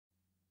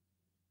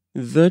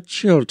The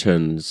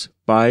Chilterns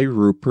by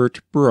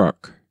Rupert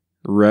Brooke.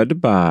 Read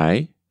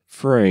by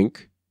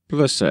Frank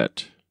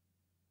Blissett.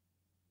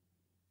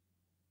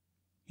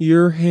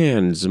 Your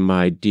hands,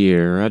 my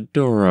dear,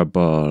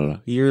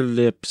 adorable, your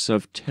lips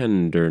of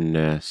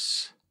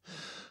tenderness.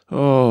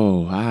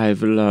 Oh,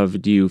 I've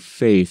loved you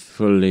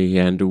faithfully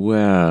and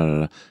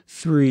well,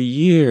 3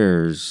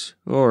 years,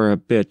 or a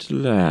bit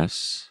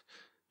less.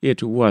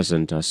 It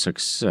wasn't a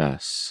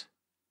success.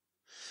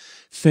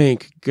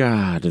 Thank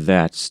God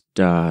that's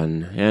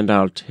done, and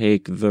I'll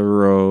take the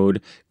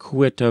road,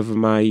 quit of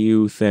my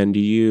youth and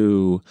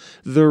you,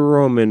 the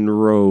Roman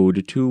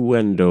road to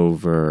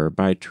Wendover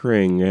by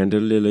Tring and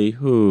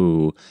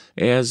Lillyhoo,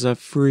 as a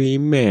free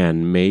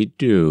man may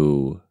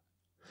do.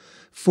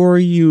 For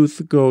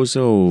youth goes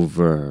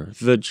over,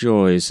 the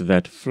joys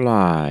that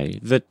fly,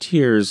 the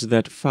tears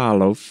that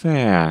follow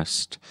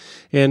fast,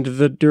 and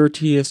the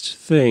dirtiest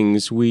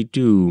things we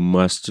do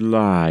must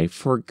lie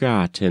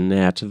forgotten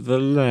at the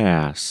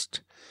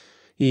last.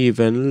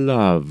 Even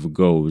love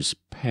goes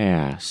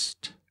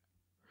past.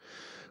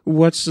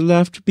 What's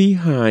left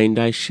behind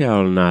I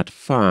shall not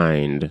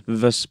find,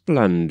 the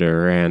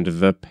splendor and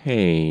the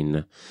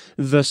pain,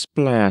 the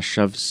splash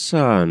of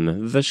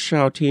sun, the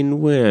shouting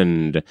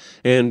wind,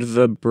 and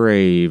the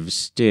brave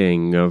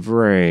sting of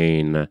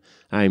rain,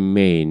 I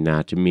may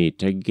not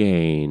meet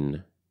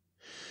again.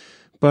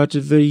 But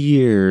the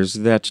years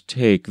that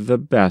take the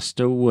best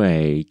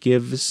away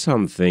give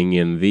something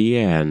in the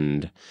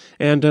end,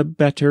 and a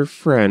better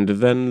friend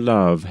than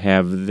love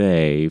have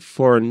they,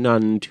 for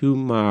none to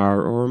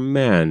mar or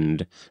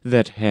mend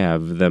that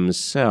have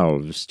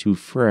themselves to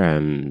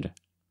friend.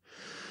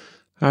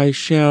 I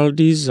shall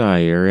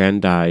desire,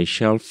 and I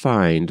shall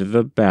find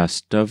the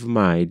best of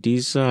my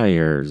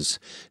desires,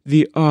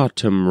 the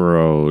autumn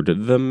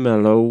road, the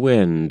mellow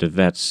wind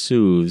that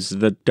soothes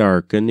the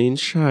darkening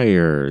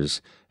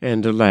shires,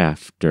 and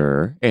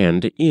laughter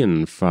and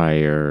inn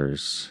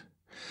fires.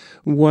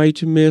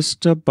 White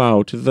mist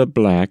about the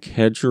black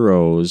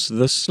hedgerows,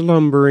 the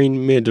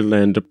slumbering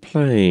midland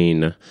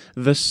plain,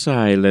 the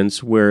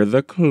silence where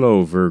the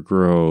clover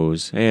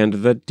grows, and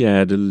the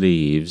dead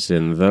leaves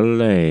in the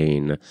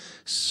lane,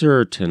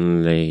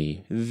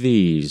 certainly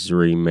these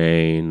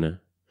remain.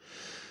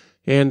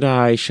 And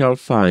I shall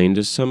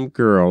find some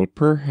girl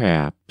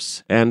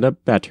perhaps, and a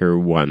better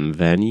one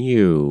than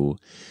you,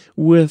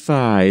 with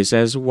eyes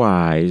as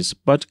wise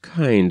but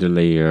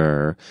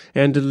kindlier,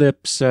 and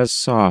lips as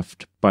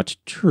soft but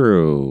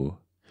true.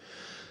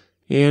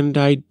 And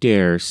I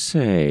dare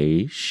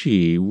say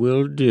she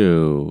will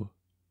do.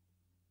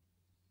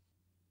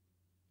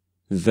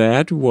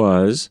 That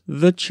was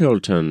The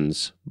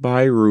Chilterns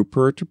by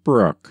Rupert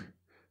Brooke,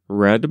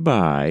 read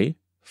by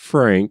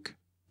Frank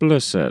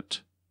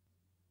Blissett.